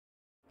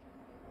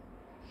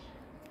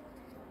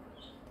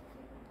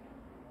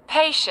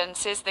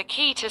Patience is the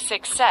key to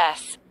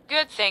success.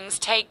 Good things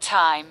take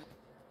time.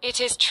 It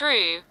is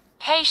true,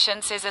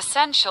 patience is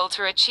essential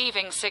to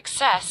achieving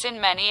success in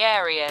many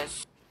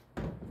areas.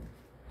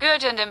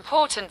 Good and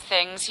important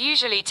things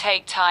usually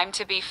take time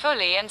to be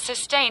fully and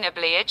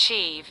sustainably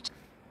achieved.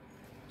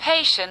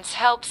 Patience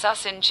helps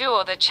us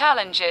endure the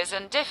challenges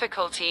and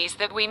difficulties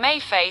that we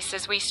may face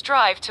as we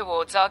strive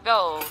towards our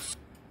goals.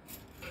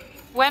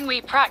 When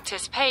we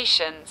practice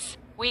patience,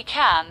 we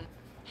can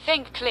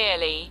think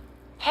clearly.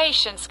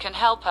 Patience can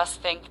help us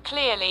think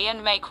clearly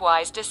and make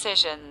wise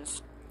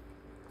decisions.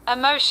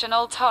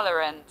 Emotional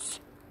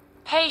tolerance.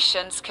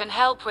 Patience can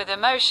help with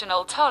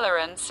emotional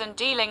tolerance and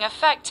dealing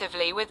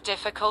effectively with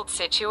difficult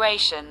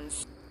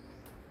situations.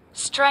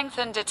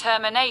 Strengthen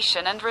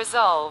determination and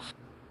resolve.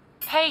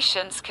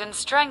 Patience can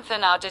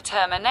strengthen our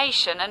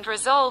determination and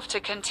resolve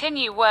to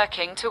continue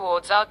working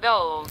towards our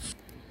goals.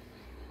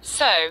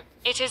 So,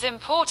 it is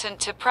important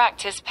to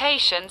practice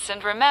patience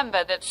and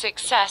remember that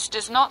success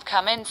does not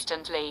come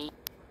instantly,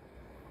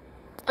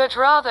 but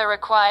rather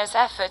requires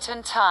effort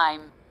and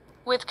time.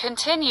 With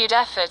continued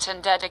effort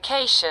and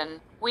dedication,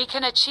 we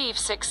can achieve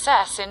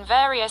success in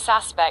various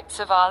aspects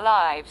of our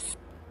lives.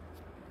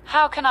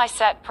 How can I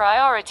set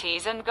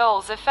priorities and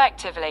goals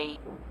effectively?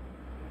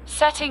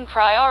 Setting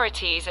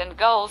priorities and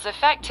goals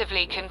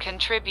effectively can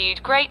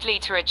contribute greatly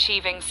to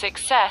achieving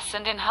success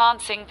and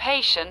enhancing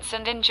patience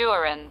and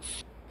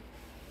endurance.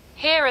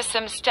 Here are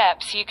some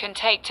steps you can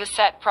take to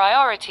set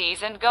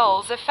priorities and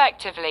goals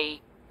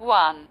effectively.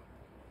 1.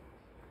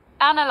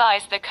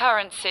 Analyze the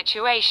current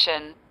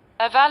situation.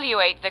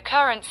 Evaluate the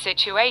current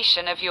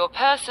situation of your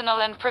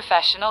personal and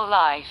professional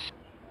life.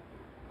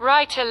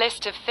 Write a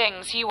list of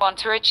things you want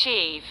to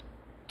achieve.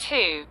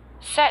 2.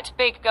 Set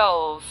big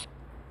goals.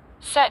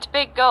 Set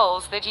big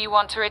goals that you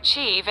want to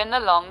achieve in the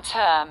long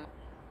term.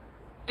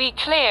 Be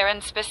clear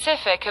and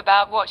specific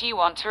about what you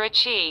want to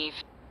achieve.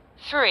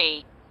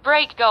 3.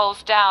 Break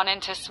goals down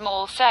into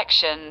small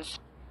sections.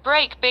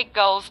 Break big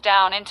goals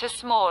down into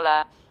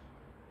smaller,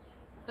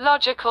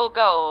 logical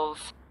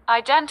goals.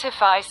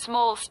 Identify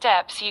small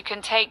steps you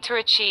can take to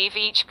achieve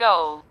each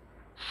goal.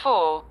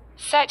 4.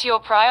 Set your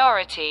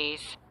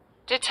priorities.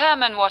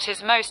 Determine what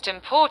is most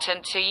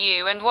important to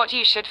you and what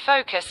you should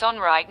focus on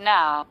right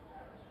now.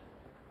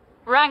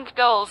 Rank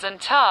goals and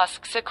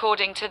tasks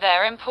according to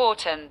their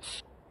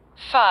importance.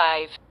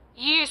 5.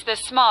 Use the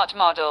SMART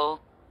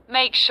model.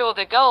 Make sure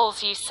the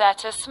goals you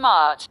set are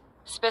SMART: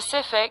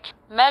 specific,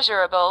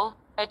 measurable,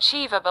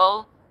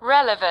 achievable,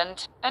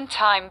 relevant, and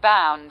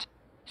time-bound.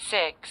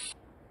 6.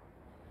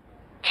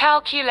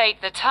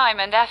 Calculate the time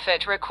and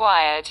effort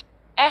required.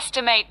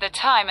 Estimate the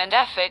time and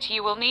effort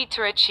you will need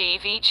to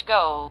achieve each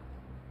goal.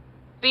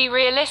 Be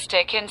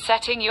realistic in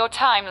setting your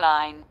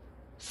timeline.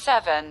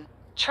 7.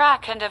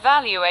 Track and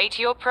evaluate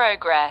your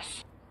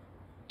progress.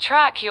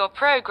 Track your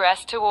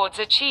progress towards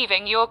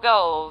achieving your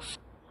goals.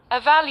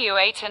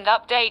 Evaluate and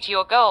update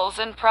your goals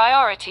and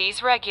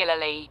priorities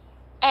regularly.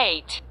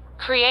 8.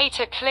 Create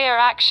a clear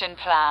action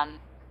plan.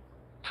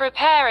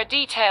 Prepare a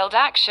detailed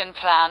action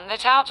plan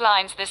that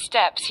outlines the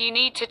steps you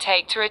need to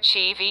take to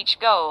achieve each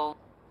goal.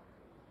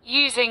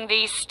 Using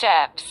these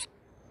steps,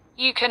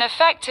 you can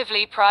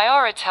effectively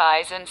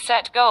prioritize and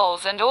set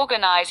goals and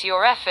organize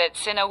your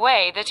efforts in a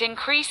way that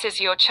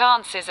increases your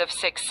chances of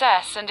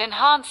success and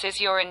enhances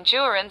your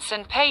endurance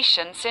and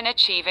patience in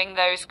achieving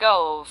those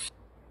goals.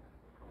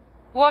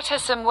 What are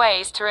some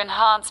ways to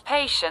enhance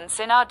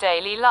patience in our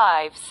daily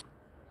lives?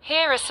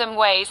 Here are some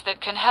ways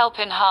that can help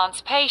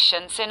enhance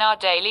patience in our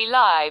daily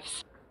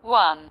lives.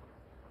 1.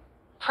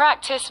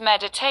 Practice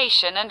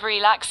meditation and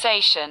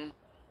relaxation.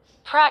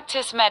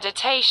 Practice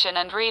meditation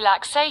and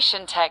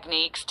relaxation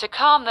techniques to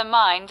calm the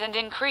mind and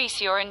increase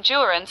your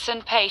endurance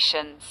and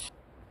patience.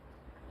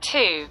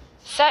 2.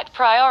 Set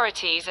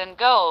priorities and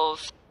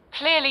goals.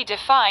 Clearly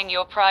define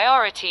your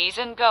priorities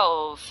and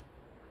goals,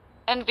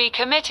 and be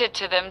committed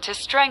to them to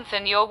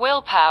strengthen your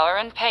willpower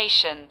and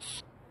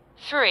patience.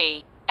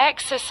 3.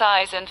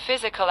 Exercise and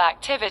physical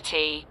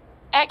activity.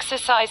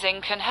 Exercising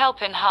can help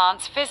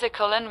enhance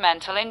physical and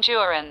mental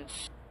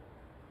endurance,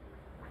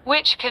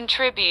 which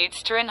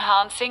contributes to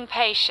enhancing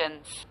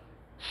patience.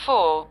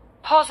 4.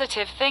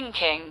 Positive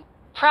thinking.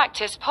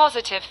 Practice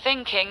positive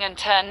thinking and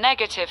turn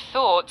negative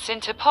thoughts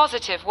into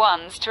positive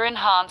ones to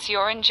enhance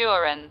your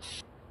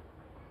endurance.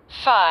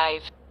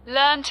 5.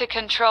 Learn to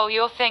control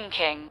your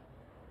thinking.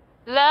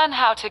 Learn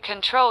how to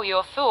control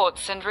your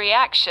thoughts and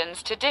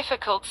reactions to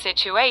difficult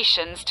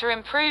situations to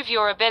improve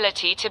your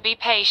ability to be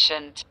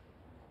patient.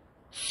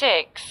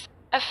 6.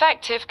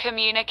 Effective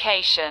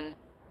communication.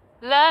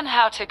 Learn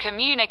how to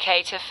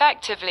communicate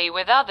effectively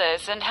with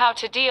others and how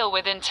to deal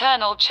with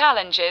internal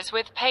challenges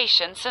with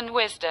patience and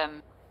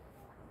wisdom.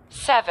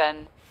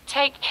 7.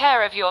 Take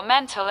care of your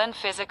mental and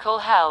physical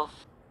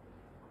health.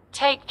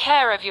 Take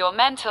care of your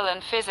mental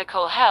and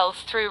physical health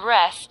through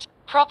rest,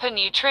 proper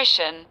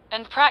nutrition,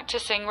 and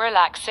practicing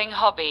relaxing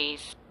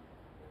hobbies.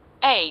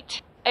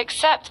 8.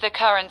 Accept the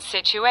current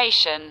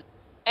situation.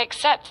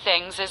 Accept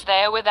things as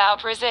they are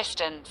without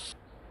resistance.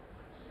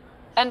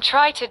 and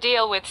try to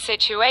deal with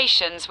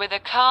situations with a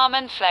calm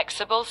and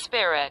flexible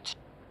spirit.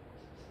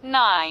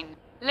 9.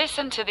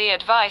 Listen to the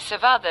advice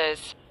of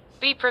others.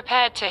 Be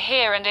prepared to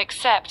hear and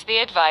accept the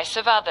advice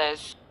of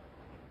others,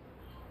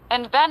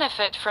 and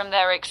benefit from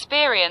their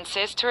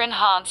experiences to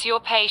enhance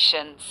your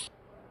patience.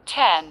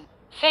 10.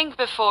 Think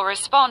before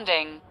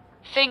responding.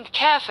 Think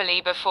carefully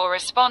before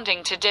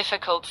responding to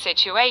difficult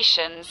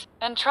situations,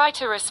 and try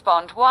to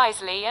respond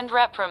wisely and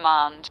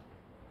reprimand.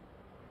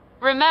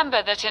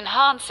 Remember that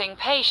enhancing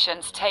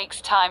patience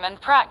takes time and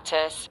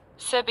practice,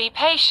 so be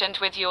patient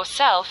with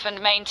yourself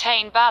and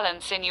maintain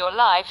balance in your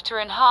life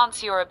to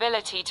enhance your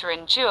ability to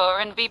endure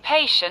and be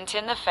patient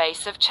in the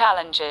face of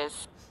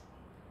challenges.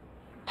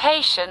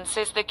 Patience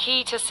is the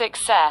key to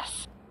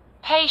success.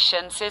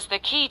 Patience is the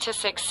key to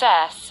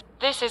success.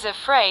 This is a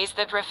phrase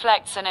that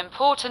reflects an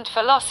important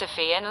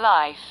philosophy in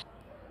life.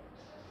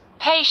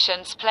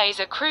 Patience plays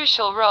a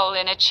crucial role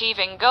in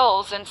achieving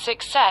goals and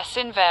success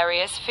in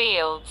various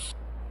fields.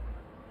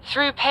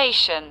 Through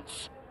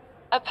patience,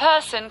 a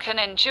person can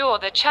endure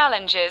the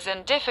challenges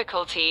and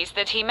difficulties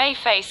that he may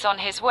face on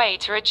his way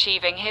to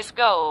achieving his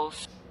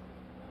goals.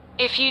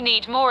 If you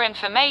need more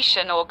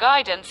information or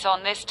guidance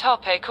on this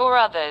topic or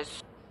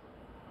others,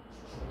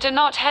 do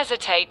not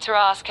hesitate to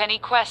ask any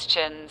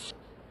questions.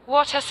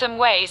 What are some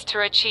ways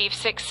to achieve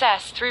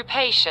success through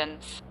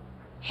patience?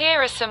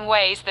 Here are some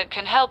ways that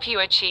can help you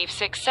achieve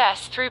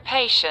success through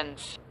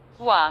patience.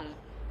 1.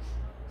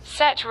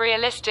 Set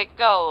realistic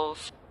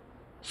goals.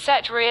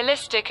 Set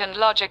realistic and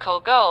logical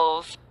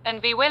goals,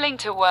 and be willing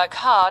to work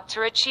hard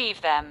to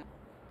achieve them.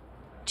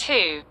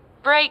 2.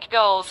 Break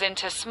goals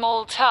into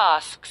small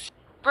tasks.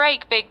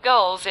 Break big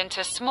goals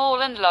into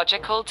small and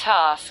logical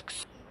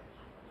tasks,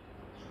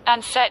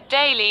 and set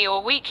daily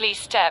or weekly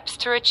steps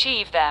to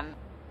achieve them.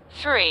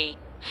 3.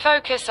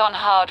 Focus on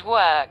hard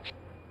work.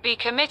 Be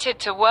committed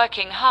to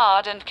working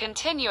hard and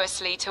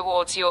continuously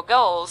towards your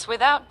goals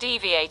without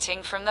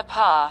deviating from the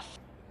path.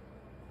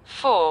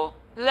 4.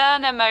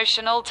 Learn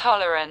emotional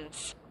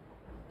tolerance.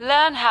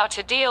 Learn how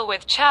to deal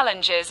with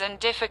challenges and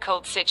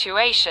difficult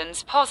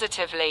situations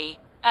positively,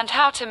 and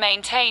how to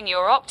maintain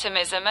your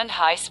optimism and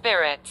high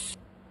spirits.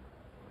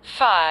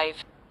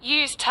 5.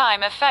 Use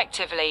time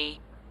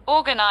effectively.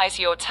 Organize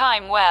your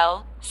time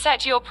well,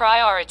 set your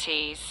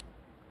priorities,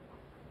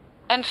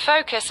 and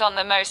focus on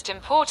the most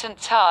important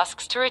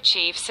tasks to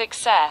achieve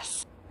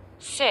success.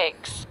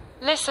 6.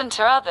 Listen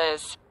to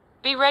others.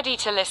 Be ready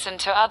to listen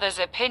to others'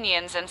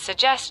 opinions and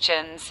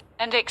suggestions,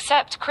 and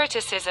accept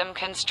criticism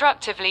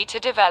constructively to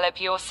develop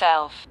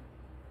yourself.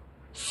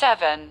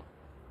 7.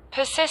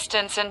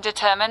 Persistence and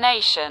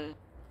determination.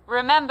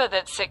 Remember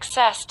that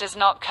success does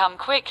not come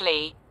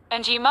quickly,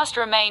 and you must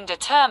remain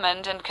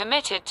determined and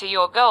committed to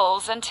your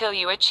goals until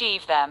you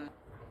achieve them.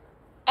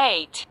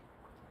 8.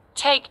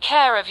 Take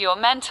care of your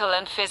mental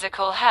and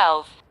physical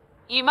health.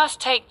 You must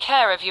take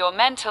care of your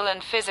mental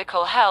and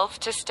physical health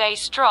to stay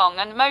strong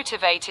and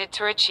motivated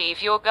to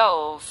achieve your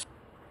goals.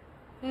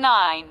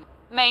 9.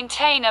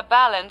 Maintain a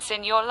balance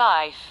in your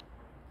life.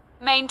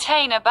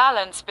 Maintain a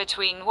balance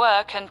between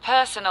work and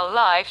personal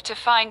life to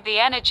find the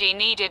energy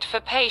needed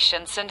for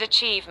patience and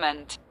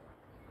achievement.